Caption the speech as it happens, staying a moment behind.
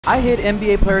I hid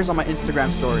NBA players on my Instagram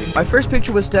story. My first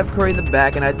picture was Steph Curry in the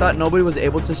back, and I thought nobody was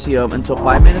able to see him until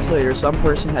 5 minutes later some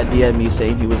person had DM'd me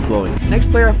saying he was glowing.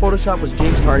 Next player I photoshopped was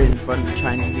James Harden in front of the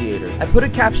Chinese theater. I put a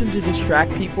caption to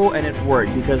distract people, and it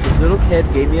worked because this little kid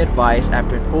gave me advice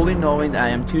after fully knowing that I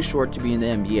am too short to be in the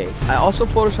NBA. I also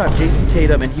photoshopped Jason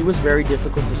Tatum, and he was very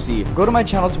difficult to see. Go to my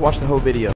channel to watch the whole video.